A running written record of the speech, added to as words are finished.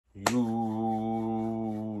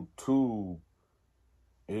YouTube.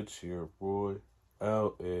 It's your boy,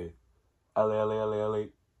 LAElsTv.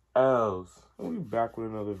 And we back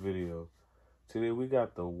with another video. Today we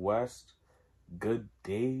got the West Good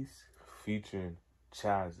Days featuring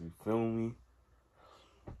CHAZ. You feel me?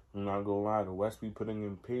 I'm not gonna lie, the West be putting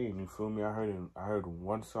in pain. You feel me? I heard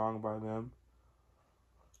one song by them,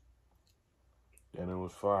 and it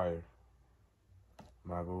was fire.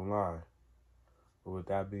 I'm not gonna lie. But with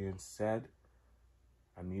that being said,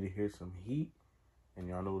 I need to hear some heat, and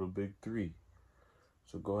y'all know the big three.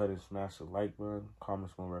 So go ahead and smash the like button,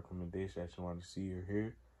 comment some recommendations that you want to see or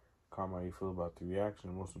hear, comment how you feel about the reaction,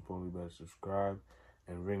 and most importantly, better subscribe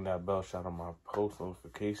and ring that bell, shout out my post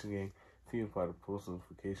notification gang. If you ain't part of the post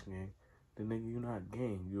notification gang, then nigga, you not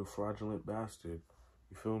gang, you a fraudulent bastard.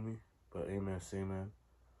 You feel me? But amen, say man.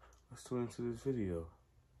 Let's tune into this video.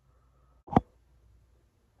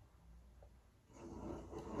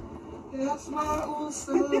 That's my old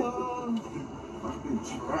song.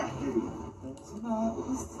 That's my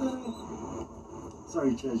old song.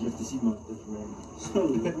 Sorry, CHAZ, you have to see my different.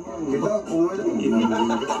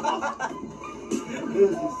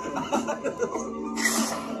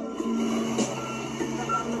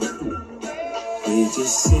 We're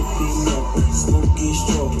just sipping up, smoking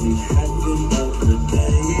strawberry, having a good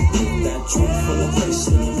day. That trunk full of ice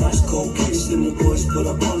and a nice cold case, and the boys put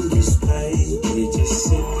up on display. We're just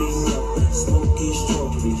sipping up, smoking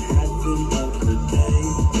strawberry, having a good day.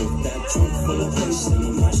 That trunk full of ice and a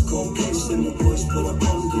nice cold case, and the boys put up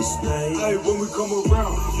on display. Hey, when we come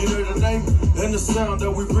around, you know the name and the sound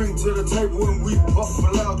that we bring to the table, and we puff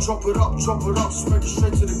it loud, chop it up, smack it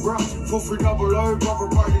straight to the ground. 4300,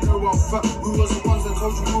 brother, you know I'm fat. We was the ones that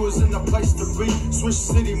told you we was in the place to be. Switch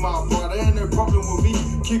City, my brother, ain't no problem with me.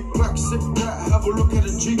 Kick back, sip that, have a look at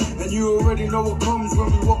the G, and you already know what comes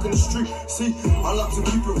when we walk in the street. See, I like to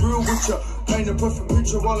keep it real with ya, paint a perfect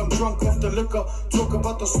picture while I'm drunk off the liquor. Talk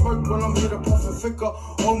about the smoke when I'm here to puff and thicker.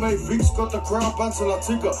 Homemade Vicks got the crowd bouncing like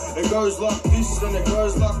ticker. It goes like this and it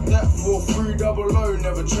goes like that. 4300,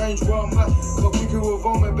 never change where I'm at. Can't kick it with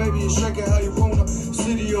homemade, baby, and shake it how you wanna.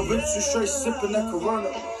 City of Vips, you straight sipping that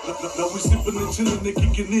Corona. Now we sipping and chilling and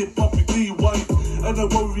kicking it, bumpy D-Way. And a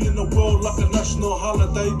worry in the world like a national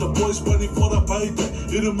holiday. The boys waiting for the payday.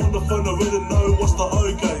 Hit them on the phone, already know what's the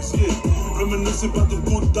O-case, yeah. Reminiscing about the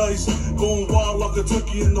good days. Going wild like a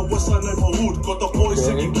turkey in the Westside neighborhood. Got the boys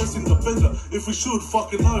second guessing the fender. If we should,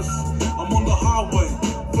 fucking oath. I'm on the highway.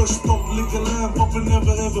 First stop, lick a lamb, poppin'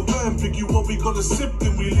 never ever bang. Pick you up, we gotta sip,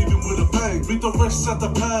 then we leaving with a bang. Beat the rest at the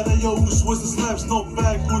pad, ayo, where's the slabs? Not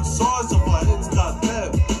bad, good size of our heads,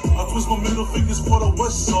 goddamn. I twist my middle fingers for the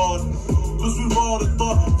west side. Cause we ride or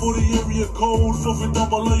die for the area code.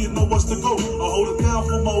 4300, you know what's the go. I hold it down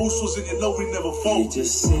for my usos and you know we never fall. We're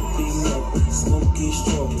just sipping up, smoking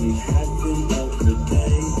strawberry, having a good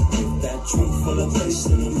day. With that trunk full of ice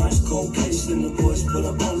and a nice cold case, and the boys put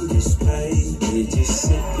up on display. We're just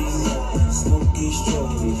sipping up, smoking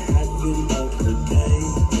strawberry, having a good day.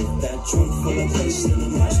 With that trunk full of ice and a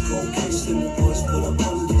nice cold case, and the boys put up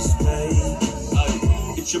on display.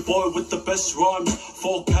 It's your boy with the best rhymes,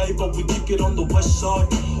 4K, but we kick it on the west side.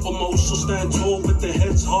 On my also stand tall with the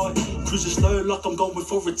heads high. Cruising slow like I'm going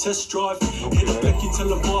for a test drive. Hit a Becky, tell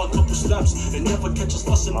him buy a couple slaps, and never catch us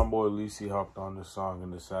fussing. My boy Lisi hopped on this song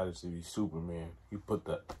and decided to be Superman. He put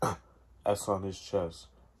the S on his chest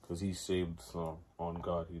because he saved the song. On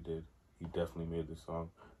God, he did. He definitely made the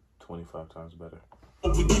song 25 times better.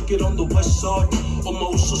 We kick it on the west side. On my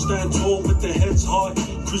also stand tall with the heads high.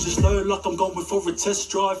 Cruising slow like I'm going for a test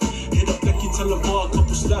drive. Hit a Becky, tell him buy a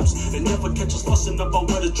couple slaps, and never catch us fussing about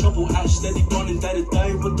where the trouble at. Steady running day to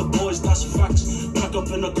day with the boys, that's facts. Back up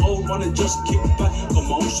in a cold one and just kick back. Got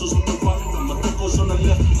my usos on the right and my doggos on the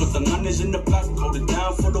left. Got the nannies in the back, hold it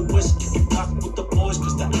down for the west. Kick it back with the boys,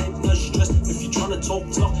 cause there ain't no stress. If you tryna talk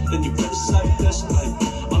tough, then you better say less. Hey,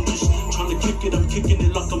 I'm just trying to kick it, I'm kicking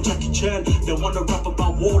it like I'm Jackie Chan. They wanna rap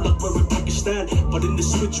about war like we're in Pakistan, but in the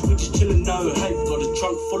switch we just chillin' now. Hey, got a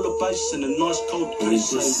trunk full of bass and a nice cold case.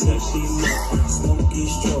 Smoky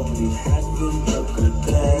strawberry, having a good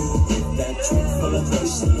day. With that trunk full of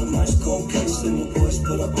ice and a nice cold case, and the boys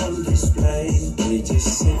put up on display. We're just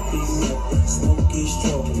sipping up, smoky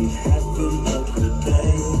strawberry, having a good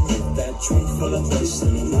day. With that trunk full of ice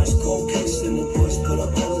and a nice cold case, and the boys put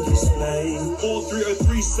up on display. display.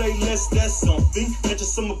 4303 say less, that's something. Catch a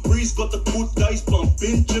summer breeze, got the good days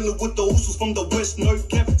bumping. Chilling with the hustles from the west, no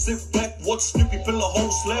cap. Sit back, watch Snoopy fill a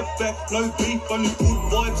whole slab back. No beef, only good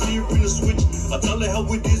vibes here in the switch. I tell her how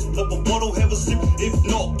it is, pop a bottle, have a sip. If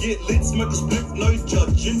not, get lit, smoke a split, no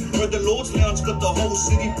judging. Heard the Lord's lounge, got the whole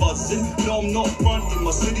city buzzing. No, I'm not fronting,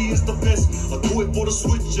 my city is the best. I do it for the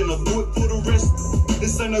switch and I do it for the rest.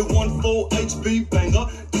 This ain't no 1-4 HB banger.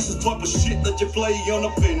 This is type of shit that you play on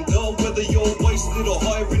a fender. Whether you're wasted or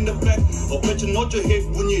higher in the back, I bet you nod your head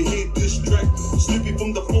when you hear this track. Snoopy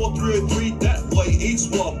from the 4303 that way. Eats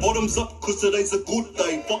while bottoms up, cause today's a good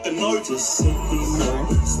day. Fucking know. Just sipping up,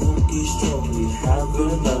 smoky strawberry,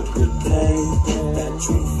 having a good day. That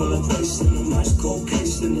drink full of ice and a nice cold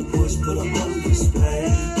case, and the boys put them on display.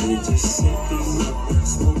 We're just sipping up,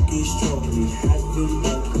 smoky strawberry, having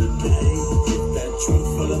a good day. That drink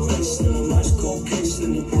full of ice and a nice cold case,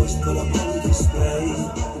 and the boys put them on display.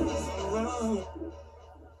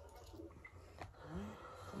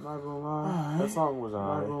 I'm not gonna lie, that song was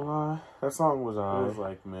alright. That song was alright. It was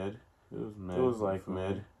like mid. It was mid. It was like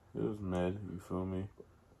mid. It was mid. You feel me?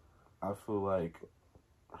 I feel like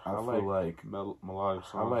melodic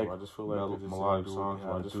songs. I just feel like melodic songs.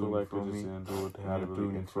 I just feel like they just didn't do what they had to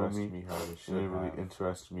really interest me how it should have. It didn't really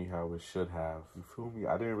interest me how it should have. You feel me?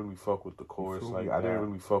 I didn't really fuck with the chorus like that. I didn't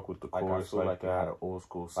really fuck with the chorus like that. It had an old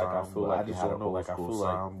school sound. Like I feel like I just don't know. Like I feel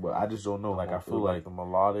like, but I just don't know. Like I feel like the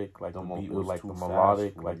melodic, like the beat was like the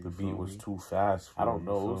melodic, like the beat was too fast. I don't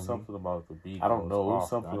know. It was something about the beat. I don't know. It was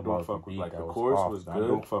something about the beat. Like the chorus was good. I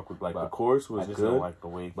don't fuck with like the chorus was good. I just don't like the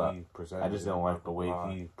way he presented. I just don't like the way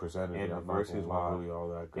he presented it. And the verses weren't really all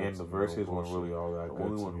that good. And the verses weren't really all that good. The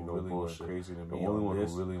only one who really went crazy to me. The only one who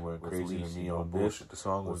really went crazy to me on bullshit. The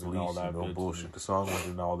song wasn't all that good. Bullshit. The song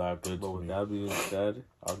wasn't all that good. But with that being said,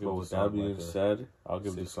 I'll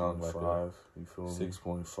give the song like 5. You feel me?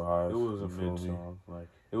 6.5. It was a mid song. Like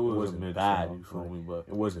it wasn't bad. You feel me? But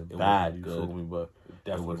it wasn't bad. You feel me? But it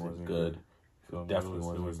definitely wasn't good.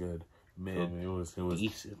 Definitely wasn't good. Mid. It was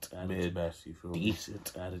decent at its best. You feel me?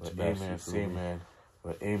 Decent at its best. Same man.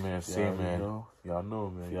 But amen, say man, y'all know,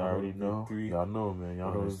 man. Y'all already know. Y'all know, man.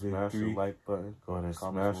 Y'all know the smash the like button. Go ahead and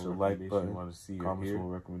smash the like button. You want to see your here.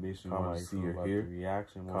 Recommendation. You want to see your here.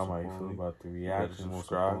 Reaction. Comment how you feel about the reaction.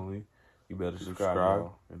 Subscribe. You better subscribe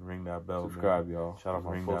and ring that bell. Subscribe, y'all. Shout out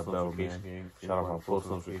my post notification gang. Shout out my post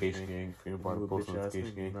notification gang. If you're part of the post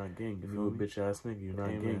notification gang, you're not gang. If you're a bitch ass nigga, you're not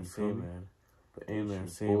gang. Say man. But amen,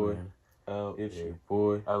 say man. It's your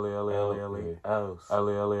boy LAElsTv.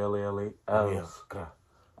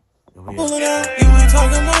 Pulling out, you ain't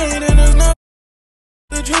talking money, then there's nothing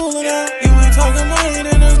to jewel it out. You ain't talking money,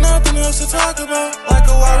 then there's nothing else to talk about. Like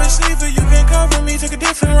a wide receiver, you can't cover me, take a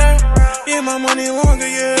different route. Yeah, my money longer,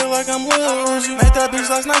 yeah, like I'm Lil Uzi. Met that bitch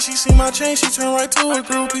last night, she see my chain, she turned right to a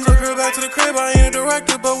groupie. Took her back to the crib, I ain't a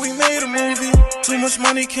director, but we made a movie. Too much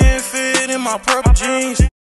money can't fit in my purple jeans.